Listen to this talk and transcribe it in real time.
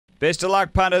Best of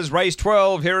luck, punters. Race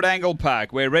 12 here at Angle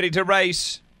Park. We're ready to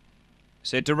race.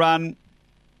 Set to run.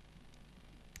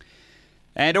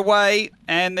 And away,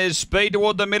 and there's speed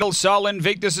toward the middle. Sol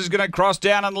Invictus is going to cross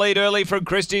down and lead early from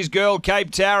Christie's Girl,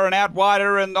 Cape Tower, and out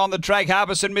wider, and on the track,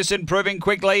 Harbison Miss improving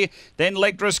quickly. Then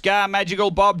Lectra Scar,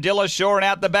 Magical Bob, Dillashaw, and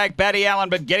out the back, Batty Allen,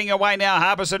 but getting away now,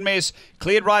 Harbison Miss.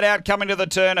 Cleared right out, coming to the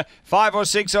turn. 5 or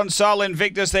 6 on Sol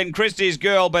Invictus, then Christie's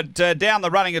Girl, but down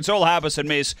the running, it's all Harbison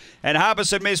Miss. And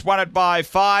Harbison Miss won it by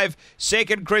 5.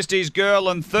 Second, Christie's Girl,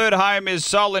 and third home is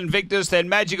Sol Invictus, then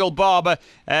Magical Bob.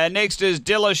 Next is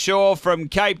Dillashaw from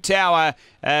Cape Tower,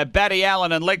 Batty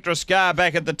Allen and Lectra Scar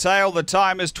back at the tail. The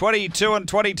time is 22 and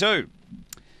 22.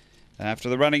 After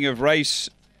the running of race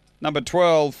number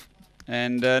 12,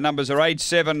 and numbers are 8,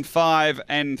 7, 5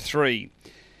 and 3.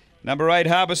 Number 8,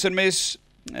 Harbison Miss,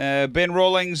 Ben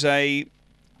Rawlings, a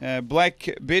black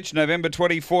bitch, November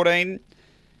 2014.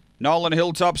 Nolan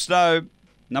Hilltop Snow,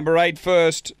 number 8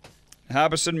 first.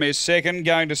 Harbison Miss second,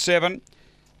 going to 7.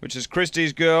 Which is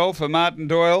Christie's Girl for Martin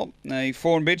Doyle, a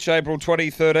fawn bitch, April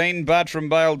 2013. Bartram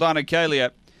Bale, Dinocalia.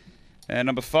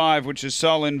 Number 5, which is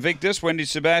Sol Invictus, Wendy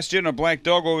Sebastian, a black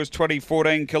dog, August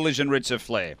 2014. Collision Ritzer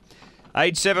Flair.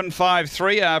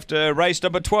 8753 after race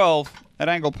number 12 at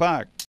Angle Park.